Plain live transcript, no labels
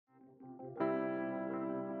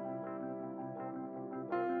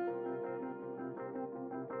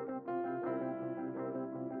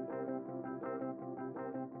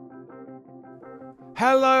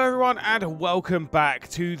Hello everyone and welcome back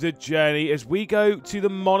to the journey as we go to the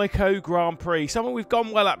Monaco Grand Prix. Something we've gone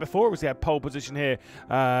well at before. Obviously had pole position here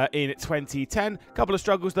in 2010. Couple of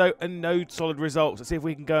struggles though and no solid results. Let's see if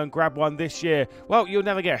we can go and grab one this year. Well, you'll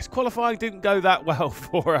never guess. Qualifying didn't go that well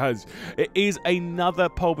for us. It is another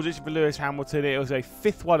pole position for Lewis Hamilton. It was a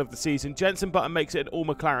fifth one of the season. Jenson Button makes it an all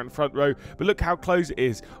McLaren front row. But look how close it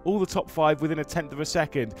is. All the top five within a tenth of a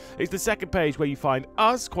second. It's the second page where you find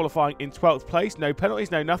us qualifying in 12th place. No penalties,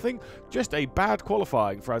 no nothing. Just a bad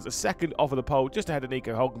qualifying for us. A second off of the pole, just ahead of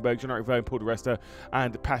Nico Hulkenberg, Jean-Eric Vergne, Paul di Resta,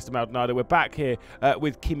 and Pastor Maldonado. We're back here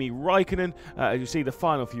with Kimi Räikkönen. As you see, the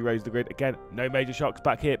final few rows of the grid. Again, no major shocks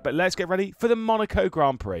back here. But let's get ready for the Monaco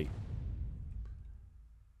Grand Prix.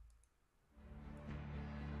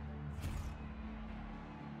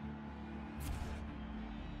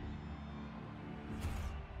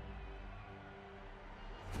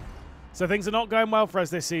 So things are not going well for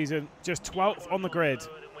us this season. Just 12th on the grid.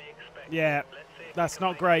 Yeah, that's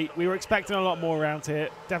not great. We were expecting a lot more around here.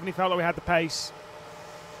 Definitely felt like we had the pace.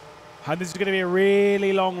 And this is going to be a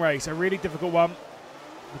really long race, a really difficult one.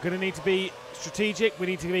 We're going to need to be strategic. We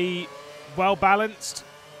need to be well balanced.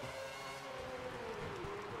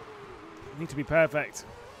 We need to be perfect.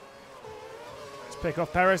 Let's pick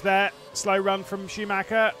off Perez there. Slow run from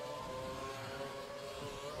Schumacher.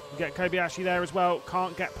 Get Kobayashi there as well.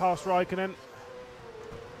 Can't get past Räikkönen.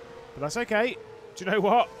 But that's okay. Do you know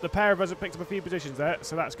what? The pair of us have picked up a few positions there,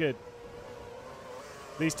 so that's good.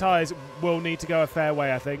 These tyres will need to go a fair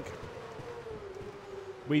way, I think.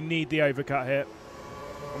 We need the overcut here.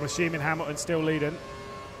 I'm assuming Hamilton's still leading.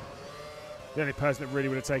 The only person that really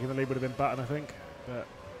would have taken the lead would have been Button, I think. But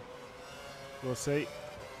we'll see.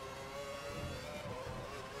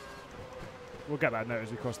 We'll get that note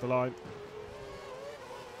as we cross the line.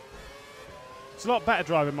 It's a lot better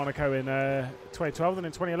driving Monaco in 2012 than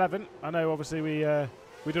in 2011. I know, obviously, we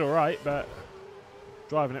did all right, but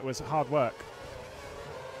driving it was hard work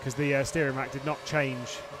because the steering rack did not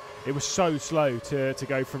change. It was so slow to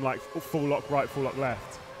go from like full lock right, full lock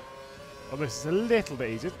left. Well, this is a little bit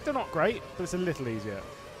easier. They're not great, but it's a little easier.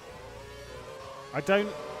 I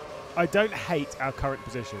don't hate our current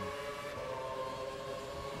position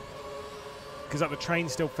because like, the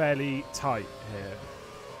train's still fairly tight here.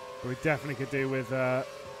 But we definitely could do with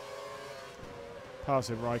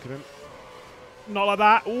passing Räikkönen. Not like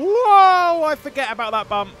that. Whoa! I forget about that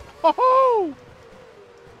bump. Oh,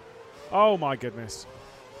 oh my goodness.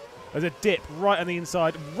 There's a dip right on the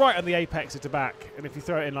inside, right on the apex of the back. And if you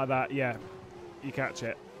throw it in like that, yeah, you catch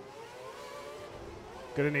it.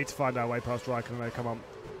 Going to need to find our way past Räikkönen though. Come on.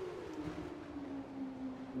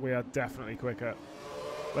 We are definitely quicker.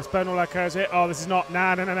 Let's burn all our curves here. Oh, this is not.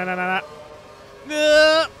 Nah, nah, nah, nah, nah, nah.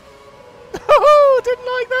 Nah. Oh, didn't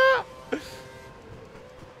like that.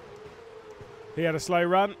 He had a slow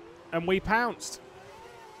run, and we pounced.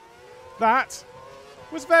 That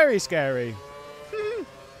was very scary.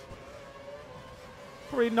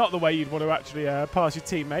 Probably not the way you'd want to actually pass your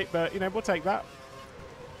teammate, but, you know, we'll take that.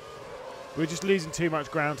 We're just losing too much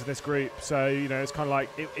ground to this group, so, you know, it's kind of like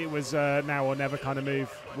it was now or never kind of move.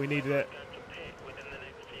 We needed it.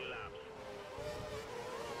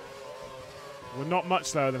 We're not much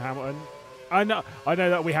slower than Hamilton. I know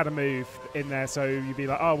that we had a move in there, so you'd be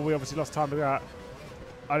like, oh, well, we obviously lost time with that.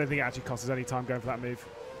 I don't think it actually cost us any time going for that move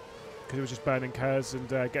because it was just burning curves and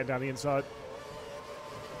getting down the inside.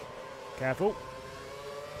 Careful.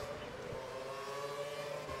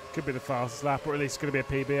 Could be the fastest lap, or at least it's going to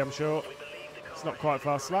be a PB, I'm sure. It's not quite a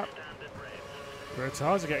fast lap. The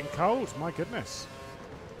tyres are getting cold. My goodness.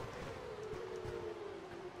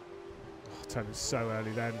 Oh, turning so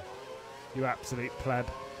early then. You absolute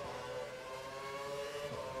pleb.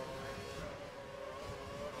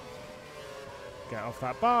 Get off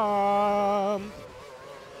that bump.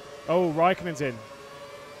 Oh, Räikkönen's in.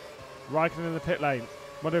 Räikkönen in the pit lane.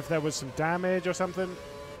 Wonder if there was some damage or something.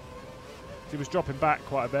 He was dropping back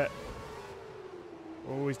quite a bit.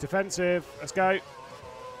 Oh, he's defensive. Let's go.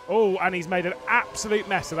 Oh, and he's made an absolute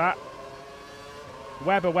mess of that.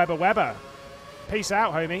 Webber, Webber, Webber. Peace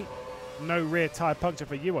out, homie. No rear tyre puncture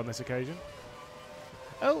for you on this occasion.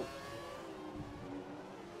 Oh.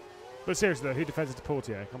 But seriously, though, who defends to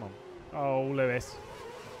Portier? Come on. Oh, Lewis.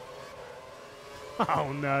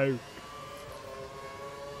 Oh, no.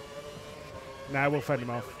 Now we'll fend him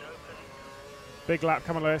off. Big lap.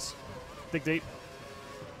 Come on, Lewis. Dig deep.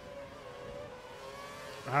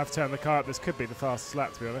 I have turned the car up. This could be the fastest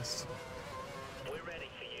lap, to be honest. We're ready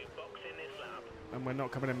for you. Box in this lap. And we're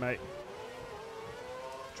not coming in, mate.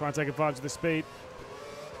 Try and take advantage of the speed.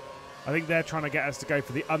 I think they're trying to get us to go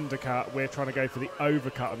for the undercut. We're trying to go for the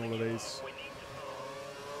overcut on all of these.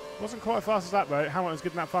 Wasn't quite as fast as that though. Hamilton's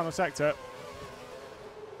good in that final sector.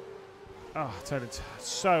 Oh, turned it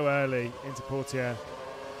so early into Portier.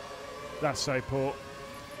 That's so poor.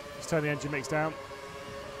 Let's turn the engine mix down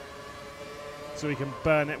so we can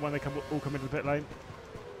burn it when they all come into the pit lane.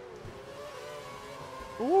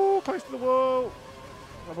 Ooh, close to the wall.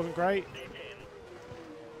 That wasn't great.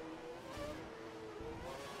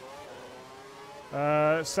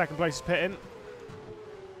 Second place is pitting,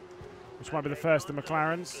 which might be the first of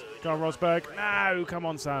McLaren's. Go on, Rosberg. No, come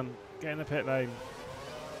on, son. Get in the pit lane.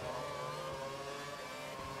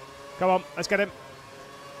 Come on, let's get him.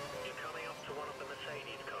 You're coming up to one of the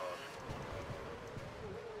Mercedes cars.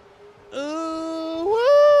 Ooh,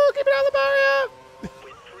 woo, keep it out of the barrier.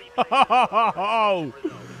 Oh,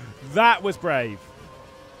 that was brave.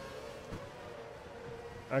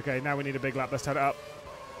 Okay, now we need a big lap. Let's turn it up.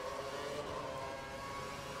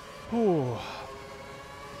 Ooh.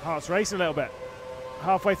 Heart's racing a little bit.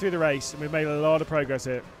 Halfway through the race, and we've made a lot of progress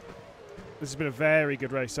here. This has been a very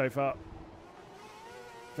good race so far.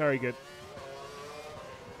 Very good.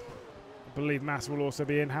 I believe Massa will also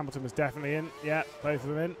be in. Hamilton was definitely in. Yeah, both of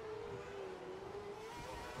them in.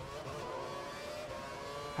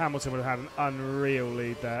 Hamilton would have had an unreal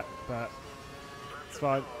lead there, but it's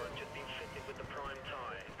fine.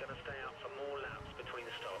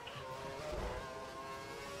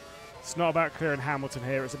 It's not about clearing Hamilton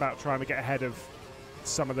here. It's about trying to get ahead of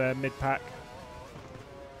some of the mid-pack.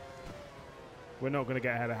 We're not going to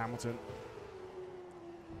get ahead of Hamilton.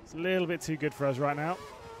 It's a little bit too good for us right now.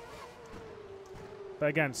 But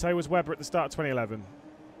again, so was Webber at the start of 2011.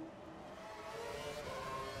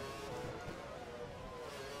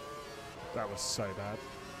 That was so bad.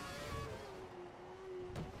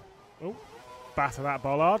 Oh, batter that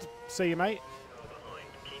bollard. See you, mate.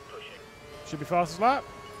 Should be fastest lap.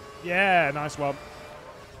 Yeah, nice one.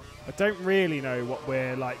 I don't really know what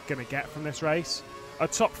we're like going to get from this race. A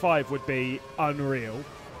top 5 would be unreal.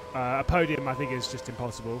 A podium, I think, is just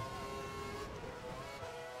impossible.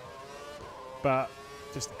 But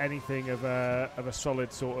just anything of a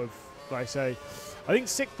solid sort of, like I say. I think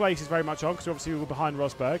 6th place is very much on because obviously we were behind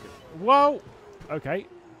Rosberg. Whoa! Okay.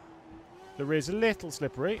 The rear's a little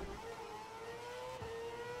slippery.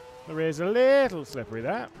 The rear's a little slippery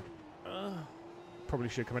there. Probably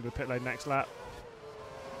should come into the pit lane next lap.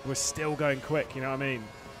 We're still going quick, you know what I mean?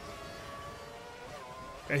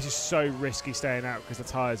 It's just so risky staying out because the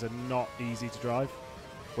tyres are not easy to drive.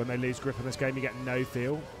 When they lose grip on this game, you get no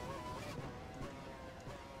feel.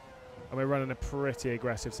 And we're running a pretty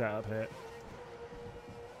aggressive setup here.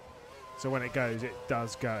 So when it goes, it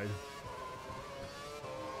does go.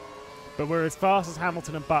 But we're as fast as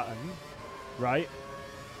Hamilton and Button, right?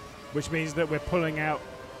 Which means that we're pulling out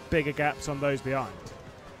bigger gaps on those behind.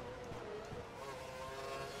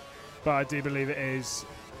 But I do believe it is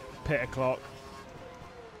pit o'clock.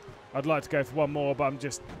 I'd like to go for one more, but I'm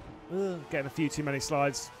just getting a few too many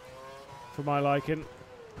slides for my liking.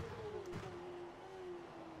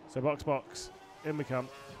 So box, in we come.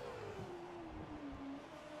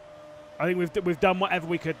 I think we've done whatever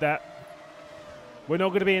we could there. We're not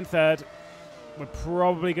going to be in 3rd. We're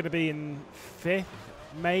probably going to be in 5th,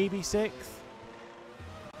 maybe 6th.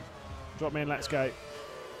 Drop me in, let's go.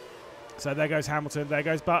 So there goes Hamilton, there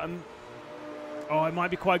goes Button. Oh, it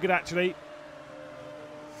might be quite good actually.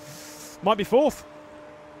 Might be 4th.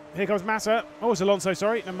 Here comes Massa. Oh, it's Alonso,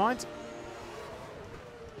 sorry, never mind.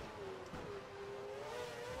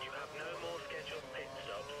 You have no more scheduled pit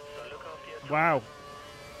stops, so look after your Wow.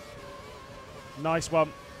 Nice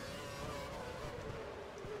one.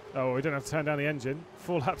 Oh, we don't have to turn down the engine.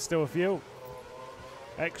 Full lap still of fuel.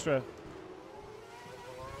 Extra.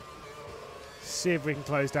 See if we can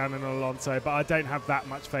close down an Alonso, but I don't have that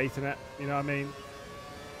much faith in it. You know what I mean?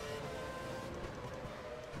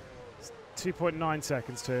 It's 2.9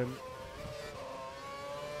 seconds to him.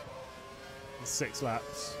 And 6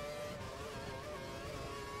 laps.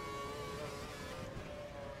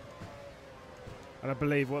 And I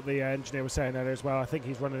believe what the engineer was saying earlier as well. I think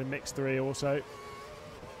he's running a mix 3 also.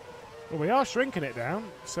 Well, we are shrinking it down,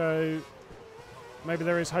 so maybe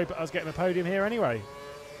there is hope at us getting a podium here anyway.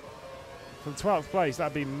 From 12th place,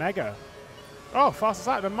 that'd be mega. Oh, fastest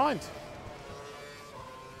lap, never mind.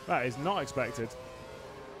 That is not expected.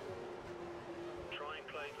 Try and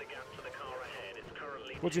close the gap to the car ahead. It's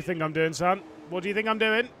currently What do you think I'm doing, son? What do you think I'm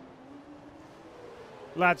doing?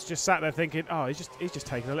 Lad's just sat there thinking, oh, he's just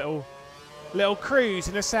taking a little cruise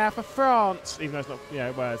in the south of France. Even though it's not,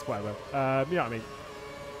 well, it's whatever. You know what I mean?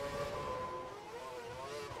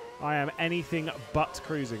 I am anything but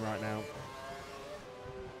cruising right now.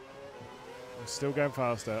 I'm still going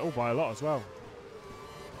faster. Oh, by a lot as well.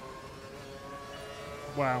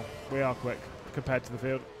 Wow, we are quick compared to the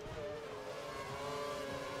field.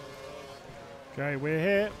 Okay, we're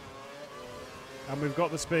here. And we've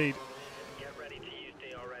got the speed. Get ready to use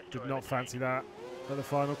DRS. Did not fancy that at the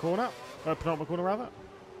final corner. Penultimate corner, rather.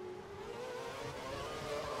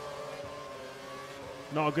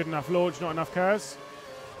 Not a good enough launch, not enough curves.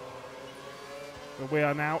 But we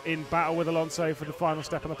are now in battle with Alonso for the final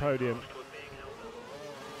step on the podium.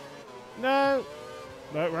 No.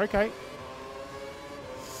 No, we're okay.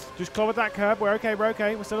 Just clobbered that curb. We're okay,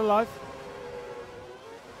 we're still alive.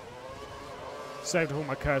 Saved all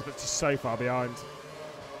my curves, but just so far behind.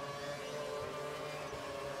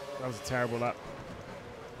 That was a terrible lap.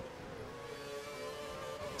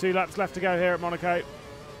 2 laps left to go here at Monaco.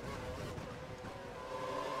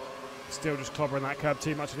 Still just clobbering that curb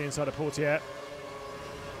too much on the inside of Portier.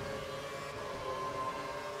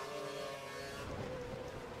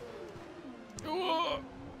 Oh,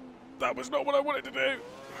 that was not what I wanted to do.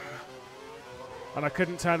 And I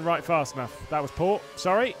couldn't turn right fast enough. That was poor.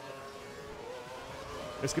 Sorry.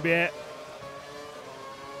 This could be it.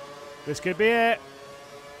 This could be it.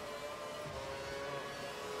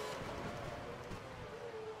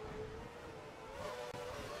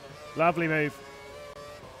 Lovely move.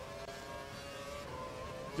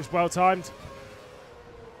 Just well timed.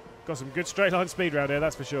 Got some good straight line speed around here,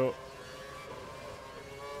 that's for sure.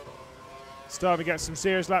 Starting to get some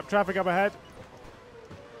serious lap traffic up ahead.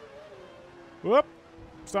 Whoop.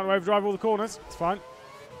 Starting to overdrive all the corners. It's fine.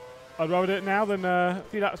 I'd rather do it now than a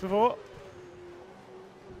few laps before.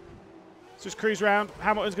 Let's just cruise round.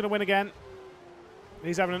 Hamilton's going to win again.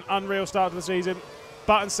 He's having an unreal start to the season.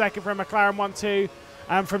 Button second for a McLaren 1-2.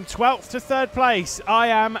 And from 12th to 3rd place, I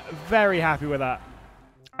am very happy with that.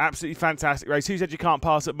 Absolutely fantastic race. Who said you can't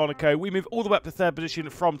pass at Monaco? We move all the way up to 3rd position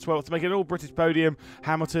from 12th to make it an all-British podium.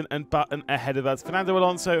 Hamilton and Button ahead of us. Fernando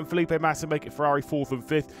Alonso and Felipe Massa make it Ferrari 4th and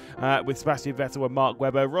 5th, with Sebastian Vettel and Mark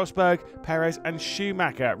Webber. Rosberg, Perez and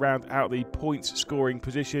Schumacher round out the points scoring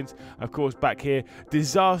positions. Of course, back here,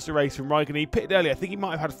 disaster race from Raikkonen. He pitted earlier. I think he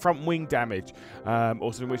might have had front wing damage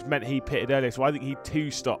or something, which meant he pitted earlier. So I think he too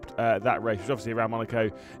stopped that race, which obviously around Monaco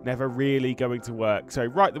never really going to work. So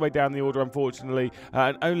right the way down the order, unfortunately,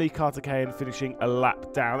 and only Carter Cahan finishing a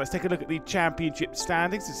lap down. Let's take a look at the championship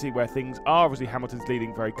standings to see where things are. Obviously, Hamilton's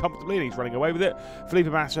leading very comfortably and he's running away with it. Felipe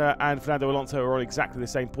Massa and Fernando Alonso are on exactly the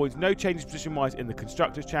same points. No changes position-wise in the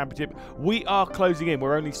Constructors' Championship. We are closing in.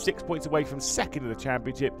 We're only 6 points away from 2nd in the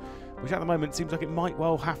championship, which at the moment seems like it might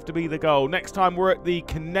well have to be the goal. Next time we're at the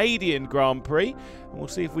Canadian Grand Prix, and we'll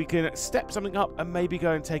see if we can step something up and maybe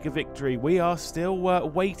go and take a victory. We are still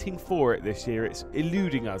waiting for it this year. It's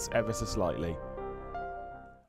eluding us ever so slightly.